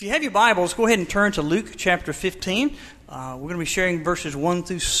If you have your Bibles, go ahead and turn to Luke chapter 15. We're going to be sharing verses 1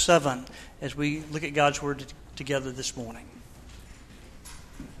 through 7 as we look at God's Word together this morning.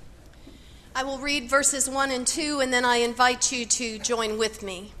 I will read verses 1 and 2, and then I invite you to join with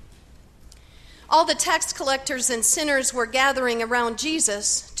me. All the tax collectors and sinners were gathering around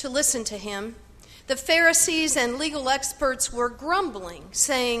Jesus to listen to him. The Pharisees and legal experts were grumbling,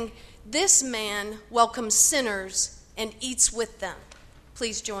 saying, "This man welcomes sinners and eats with them."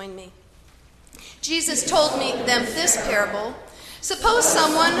 Please join me. Jesus told them this parable. Suppose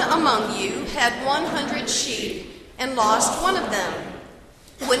someone among you had 100 sheep and lost one of them.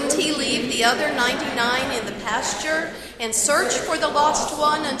 Wouldn't he leave the other 99 in the pasture and search for the lost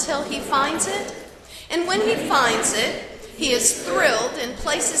one until he finds it? And when he finds it, he is thrilled and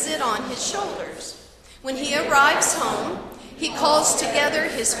places it on his shoulders. When he arrives home, he calls together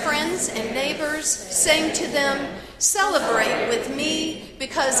his friends and neighbors, saying to them, "Celebrate with me,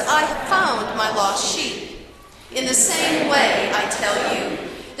 because I have found my lost sheep." In the same way, I tell you,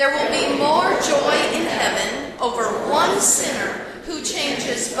 there will be more joy in heaven over one sinner who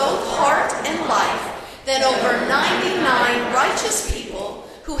changes both heart and life than over 99 righteous people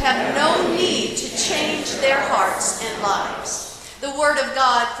who have no need to change their hearts and lives. The word of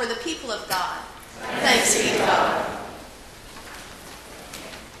God for the people of God. Thanks be to God.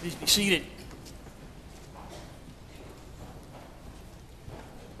 Please be seated.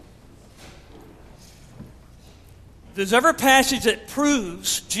 If there's ever a passage that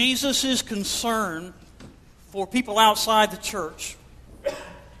proves Jesus' concern for people outside the church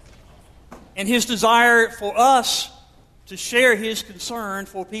and his desire for us to share his concern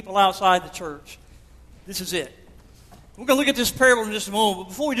for people outside the church, this is it. We're going to look at this parable in just a moment, but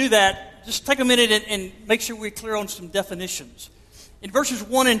before we do that, just take a minute and make sure we're clear on some definitions. In verses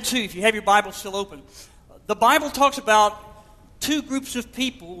 1 and 2, if you have your Bible still open, the Bible talks about two groups of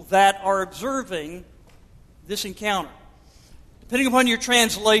people that are observing this encounter. Depending upon your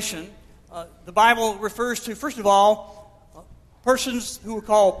translation, the Bible refers to, first of all, persons who are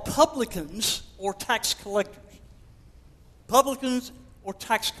called publicans or tax collectors. Publicans or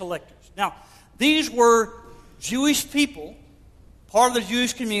tax collectors. Now, these were Jewish people, part of the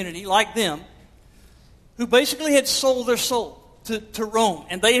Jewish community, like them, who basically had sold their soul to Rome,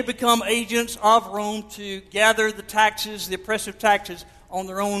 and they had become agents of Rome to gather the taxes, the oppressive taxes, on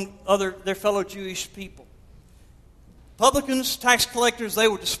their fellow Jewish people. Publicans, tax collectors, they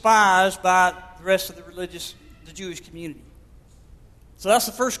were despised by the rest of the Jewish community. So that's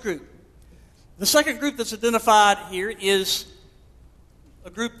the first group. The second group that's identified here is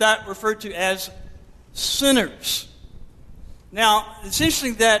a group that referred to as sinners. Now, it's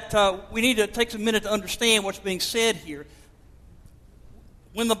interesting that we need to take a minute to understand what's being said here.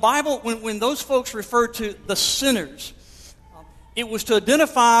 When the Bible, when those folks referred to the sinners, it was to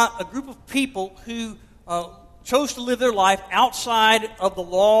identify a group of people who chose to live their life outside of the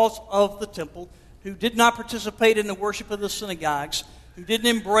laws of the temple, who did not participate in the worship of the synagogues, who didn't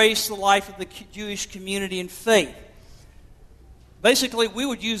embrace the life of the Jewish community and faith. Basically, we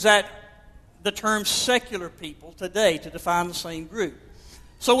would use the term secular people today to define the same group.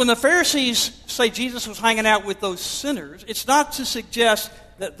 So when the Pharisees say Jesus was hanging out with those sinners, it's not to suggest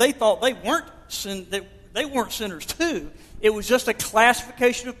that they thought they weren't sinners too. It was just a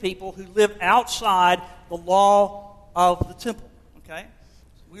classification of people who live outside the law of the temple. Okay?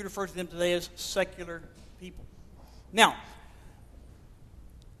 We refer to them today as secular people. Now,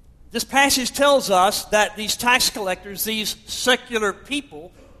 this passage tells us that these tax collectors, these secular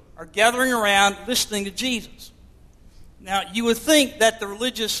people, are gathering around listening to Jesus. Now, you would think that the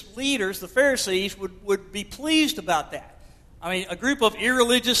religious leaders, the Pharisees, would be pleased about that. I mean, a group of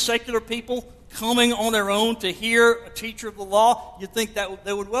irreligious, secular people coming on their own to hear a teacher of the law, you'd think that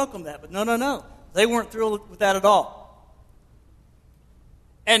they would welcome that. But no. They weren't thrilled with that at all.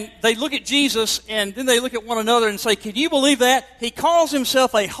 And they look at Jesus, and then they look at one another and say, "Can you believe that? He calls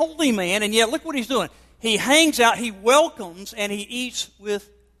himself a holy man, and yet look what he's doing. He hangs out, he welcomes, and he eats with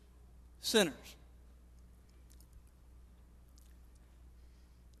sinners."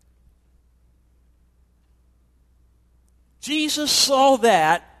 Jesus saw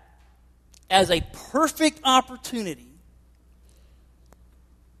that as a perfect opportunity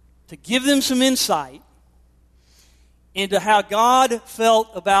to give them some insight into how God felt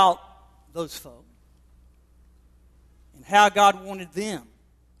about those folk and how God wanted them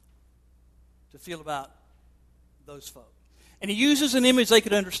to feel about those folk. And he uses an image they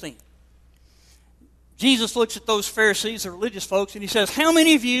could understand. Jesus looks at those Pharisees, the religious folks, and he says, how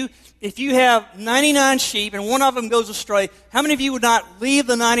many of you, if you have 99 sheep and one of them goes astray, how many of you would not leave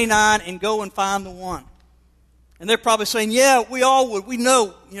the 99 and go and find the one? And they're probably saying, yeah, we all would. We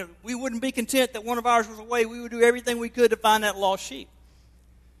know, we wouldn't be content that one of ours was away. We would do everything we could to find that lost sheep.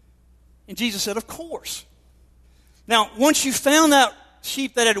 And Jesus said, of course. Now, once you found that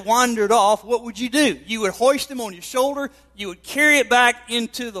sheep that had wandered off, what would you do? You would hoist him on your shoulder. You would carry it back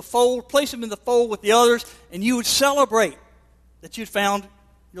into the fold, place him in the fold with the others, and you would celebrate that you'd found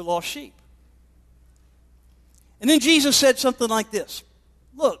your lost sheep. And then Jesus said something like this.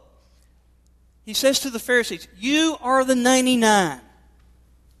 Look, he says to the Pharisees, you are the 99.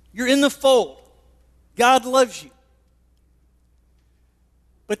 You're in the fold. God loves you.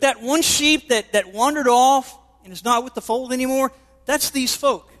 But that one sheep that wandered off and is not with the fold anymore, that's these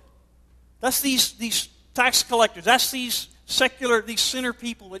folk. That's these tax collectors. That's these secular, these sinner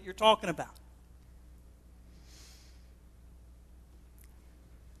people that you're talking about.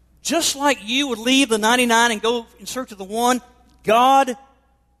 Just like you would leave the 99 and go in search of the one, God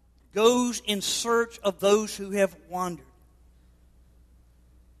goes in search of those who have wandered.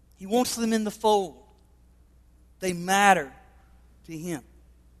 He wants them in the fold. They matter to Him.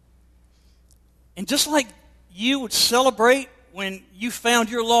 And just like you would celebrate when you found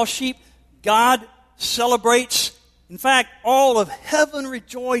your lost sheep, God celebrates. In fact, all of heaven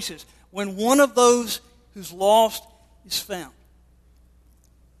rejoices when one of those who's lost is found.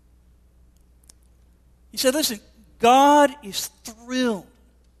 He said, listen, God is thrilled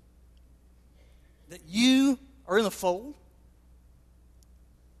that you are in the fold.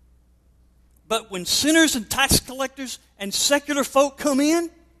 But when sinners and tax collectors and secular folk come in,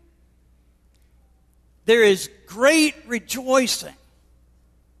 there is great rejoicing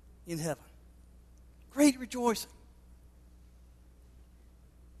in heaven. Great rejoicing.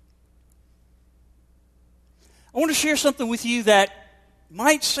 I want to share something with you that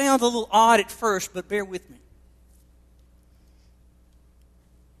might sound a little odd at first, but bear with me.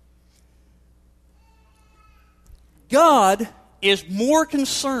 God is more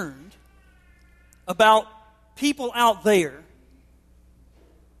concerned about people out there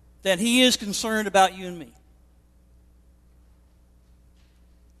than He is concerned about you and me.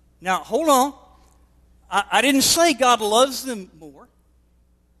 Now, hold on. I didn't say God loves them more.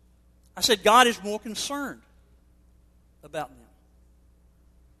 I said God is more concerned about them.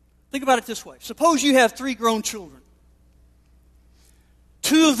 Think about it this way. Suppose you have 3 grown children.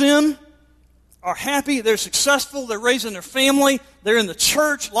 2 of them are happy, they're successful, they're raising their family, they're in the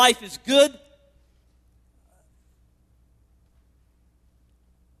church, life is good.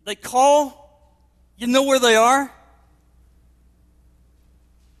 They call, you know where they are.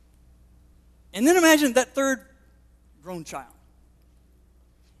 And then imagine that 3rd grown child.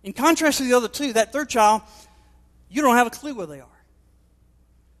 In contrast to the other 2, that 3rd child, you don't have a clue where they are.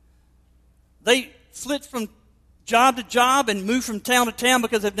 They flit from job to job and move from town to town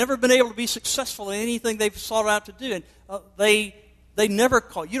because they've never been able to be successful in anything they've sought out to do. And they never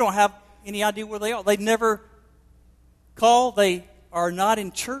call. You don't have any idea where they are. They never call. They are not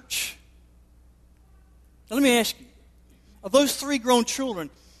in church. Now let me ask you, of those 3 grown children,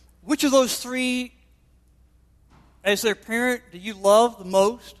 which of those 3, as their parent, do you love the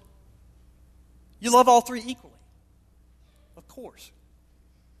most? You love all 3 equally, of course.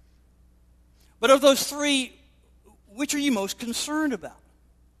 But of those 3, which are you most concerned about?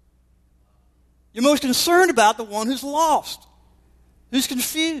 You're most concerned about the one who's lost, who's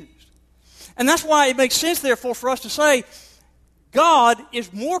confused. And that's why it makes sense, therefore, for us to say, God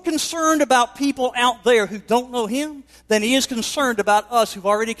is more concerned about people out there who don't know Him than He is concerned about us who've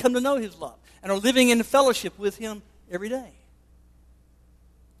already come to know His love and are living in fellowship with Him every day.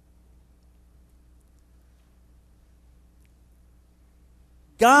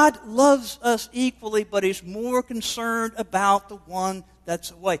 God loves us equally, but is more concerned about the one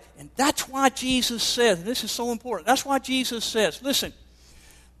that's away. And that's why Jesus says, and this is so important, that's why Jesus says, listen,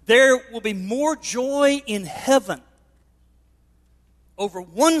 there will be more joy in heaven over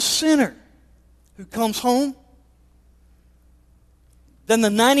one sinner who comes home than the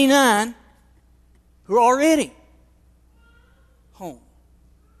 99 who are already home.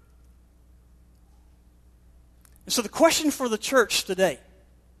 And so the question for the church today,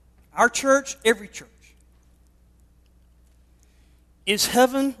 our church, every church, is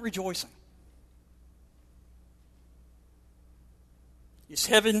heaven rejoicing? Is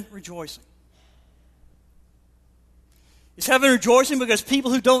heaven rejoicing? Is heaven rejoicing because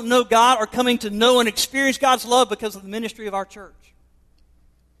people who don't know God are coming to know and experience God's love because of the ministry of our church?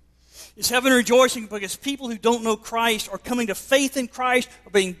 Is heaven rejoicing because people who don't know Christ are coming to faith in Christ, are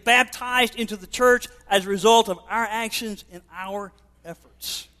being baptized into the church as a result of our actions and our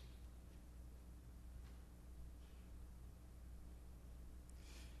efforts?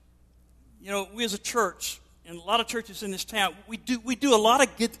 You know, we as a church and a lot of churches in this town, we do a lot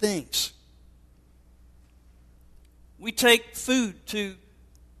of good things. We take food to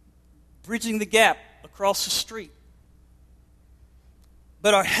Bridging the Gap across the street.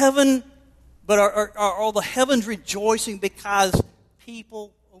 But are all the heavens rejoicing because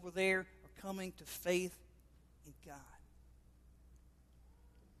people over there are coming to faith in God?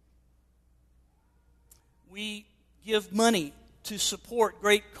 We give money to support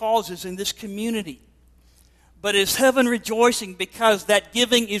great causes in this community. But is heaven rejoicing because that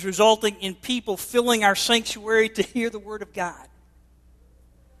giving is resulting in people filling our sanctuary to hear the Word of God?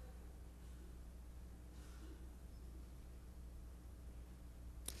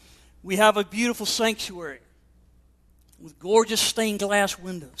 We have a beautiful sanctuary with gorgeous stained glass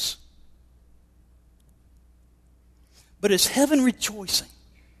windows. But is heaven rejoicing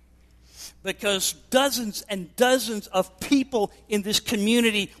because dozens and dozens of people in this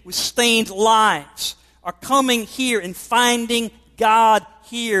community with stained lives are coming here and finding God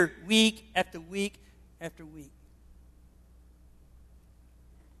here week after week after week?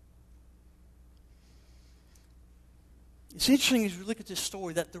 It's interesting as we look at this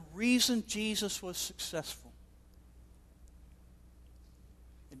story that the reason Jesus was successful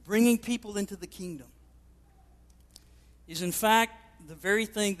in bringing people into the kingdom is in fact the very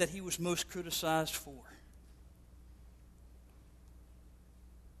thing that he was most criticized for.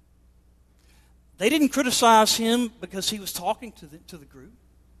 They didn't criticize him because he was talking to the group.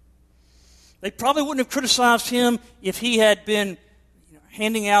 They probably wouldn't have criticized him if he had been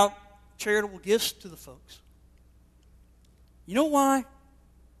handing out charitable gifts to the folks. You know why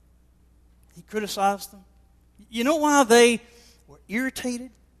he criticized them? You know why they were irritated?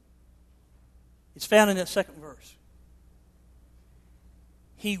 It's found in that second verse.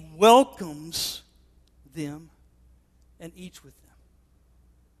 He welcomes them and eats with them.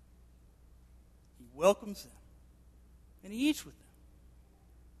 He welcomes them and he eats with them.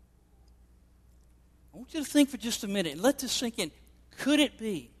 I want you to think for just a minute and let this sink in. Could it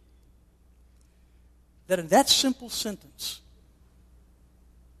be that in that simple sentence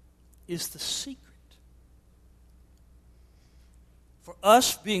is the secret for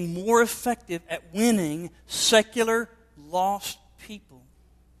us being more effective at winning secular, lost people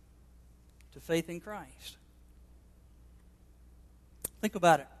to faith in Christ? Think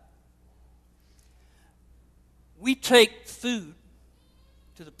about it. We take food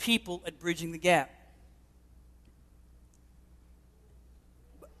to the people at Bridging the Gap.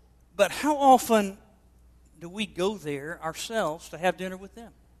 But how often do we go there ourselves to have dinner with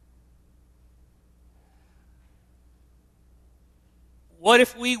them? What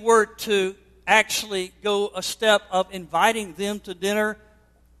if we were to actually go a step of inviting them to dinner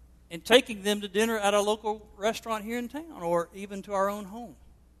and taking them to dinner at a local restaurant here in town or even to our own home?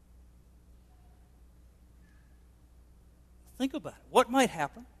 Think about it. What might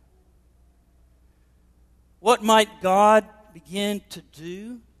happen? What might God begin to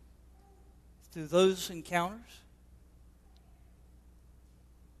do through those encounters?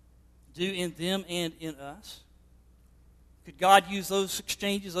 Do in them and in us? Could God use those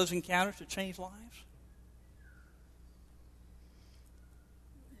exchanges, those encounters to change lives?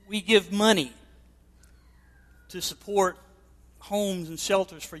 We give money to support homes and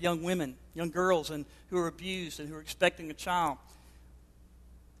shelters for young women, young girls, and who are abused and who are expecting a child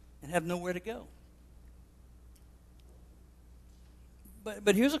and have nowhere to go.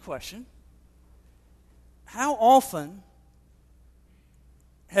 But here's a question. How often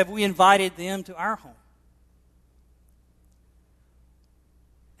have we invited them to our home?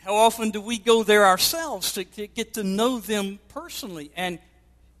 How often do we go there ourselves to get to know them personally and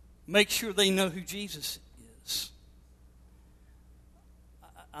make sure they know who Jesus is?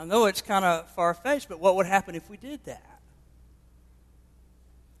 I know it's kind of far-fetched, but what would happen if we did that?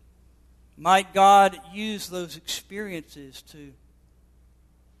 Might God use those experiences to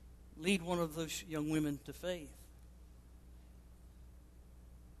lead one of those young women to faith?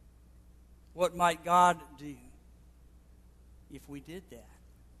 What might God do if we did that?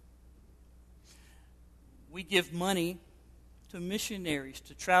 We give money to missionaries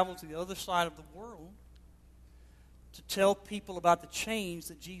to travel to the other side of the world to tell people about the change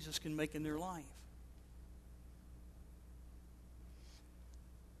that Jesus can make in their life.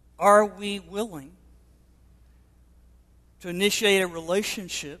 Are we willing to initiate a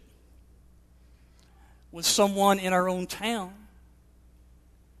relationship with someone in our own town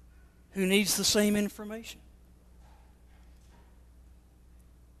who needs the same information?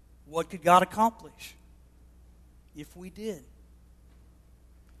 What could God accomplish if we did?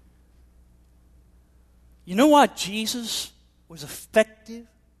 You know why Jesus was effective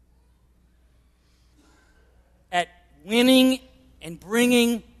winning and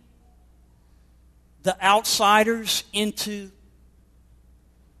bringing the outsiders into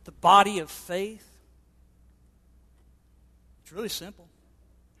the body of faith? It's really simple.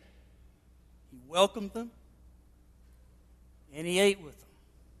 He welcomed them, and he ate with them.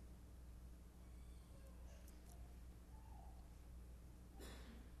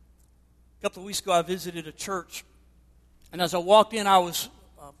 A couple of weeks ago, I visited a church, and as I walked in, I was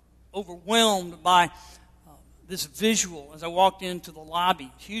overwhelmed by this visual as I walked into the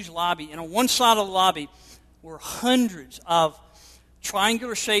lobby, huge lobby, and on one side of the lobby were hundreds of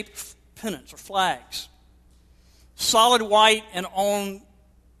triangular-shaped pennants or flags, solid white, and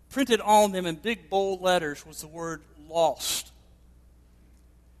printed on them in big bold letters was the word "lost."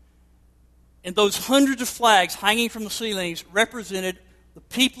 And those hundreds of flags hanging from the ceilings represented the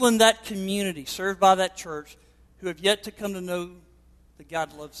people in that community served by that church who have yet to come to know that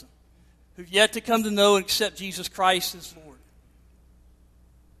God loves them, who have yet to come to know and accept Jesus Christ as Lord.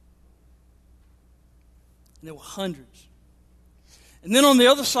 And there were hundreds. And then on the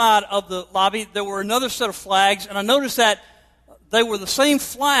other side of the lobby, there were another set of flags, and I noticed that they were the same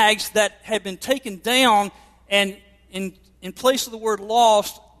flags that had been taken down, and in place of the word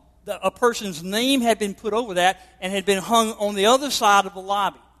 "lost," a person's name had been put over that and had been hung on the other side of the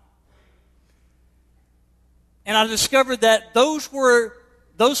lobby. And I discovered that those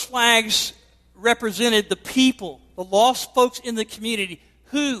flags represented the people, the lost folks in the community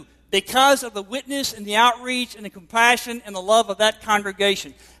who, because of the witness and the outreach and the compassion and the love of that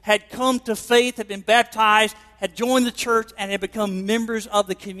congregation, had come to faith, had been baptized, had joined the church, and had become members of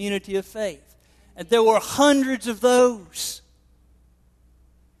the community of faith. And there were hundreds of those.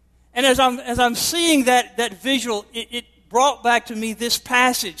 And as I'm seeing that visual, it brought back to me this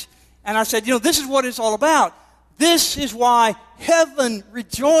passage. And I said, this is what it's all about. This is why heaven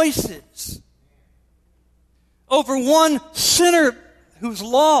rejoices over one sinner who's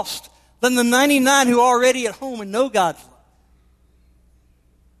lost than the 99 who are already at home and know God's love.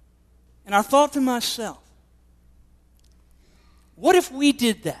 And I thought to myself, what if we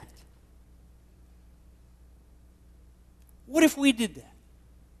did that? What if we did that?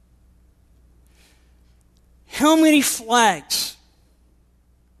 How many flags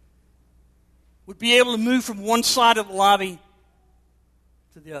would be able to move from one side of the lobby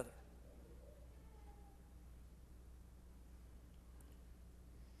to the other?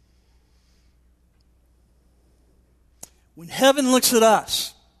 When heaven looks at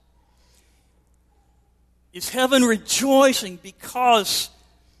us, is heaven rejoicing because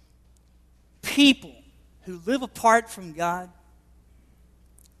people who live apart from God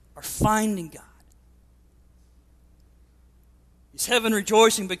are finding God? Is heaven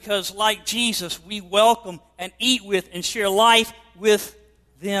rejoicing because, like Jesus, we welcome and eat with and share life with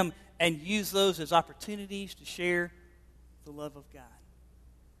them and use those as opportunities to share the love of God?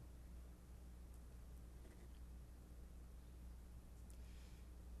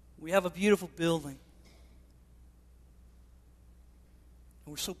 We have a beautiful building.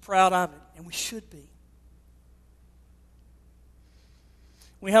 And we're so proud of it, and we should be.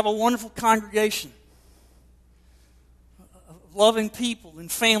 We have a wonderful congregation of loving people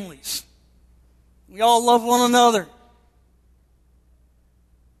and families. We all love one another.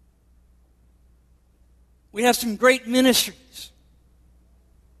 We have some great ministries.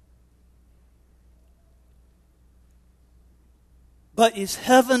 But is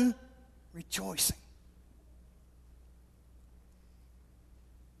heaven rejoicing?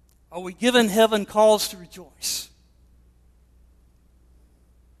 Are we giving heaven cause to rejoice?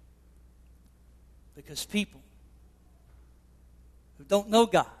 Because people who don't know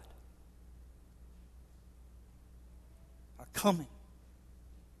God are coming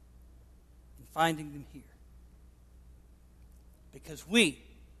and finding them here. Because we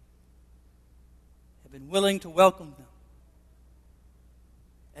have been willing to welcome them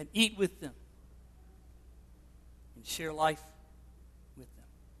and eat with them and share life with them.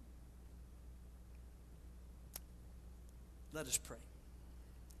 Let us pray.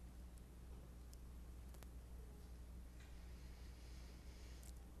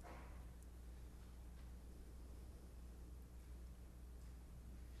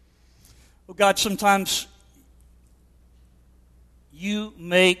 Oh God, sometimes you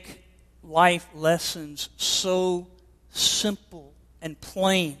make life lessons so simple and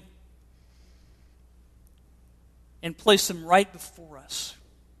plain and place them right before us.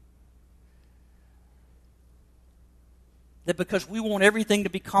 That because we want everything to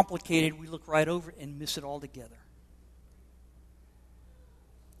be complicated, we look right over it and miss it altogether.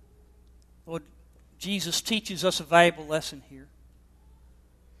 Lord, Jesus teaches us a valuable lesson here.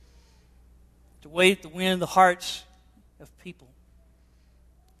 To wait to win the hearts of people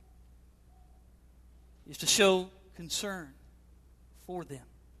is to show concern for them.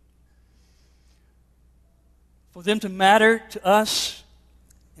 For them to matter to us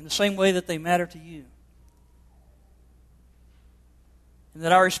in the same way that they matter to you. And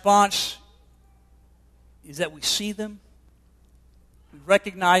that our response is that we see them, we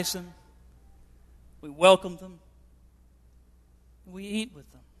recognize them, we welcome them, and we eat with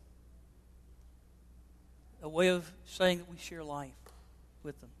them. A way of saying that we share life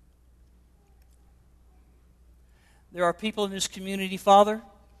with them. There are people in this community, Father,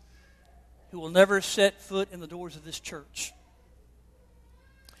 who will never set foot in the doors of this church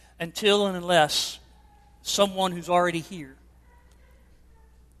until and unless someone who's already here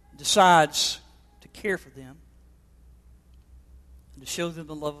decides to care for them and to show them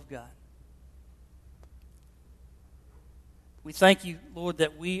the love of God. We thank you, Lord,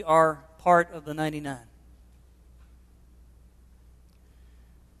 that we are part of the 99.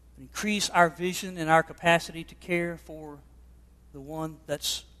 Increase our vision and our capacity to care for the one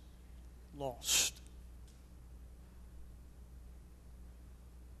that's lost.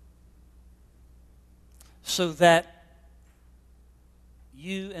 So that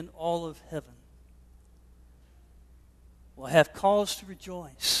you and all of heaven will have cause to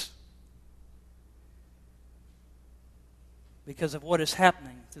rejoice because of what is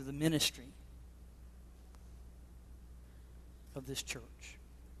happening through the ministry of this church.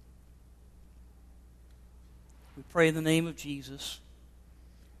 We pray in the name of Jesus,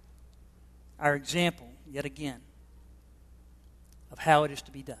 our example, yet again, of how it is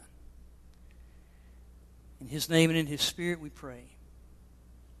to be done. In His name and in His Spirit we pray.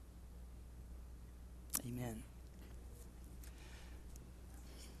 Amen.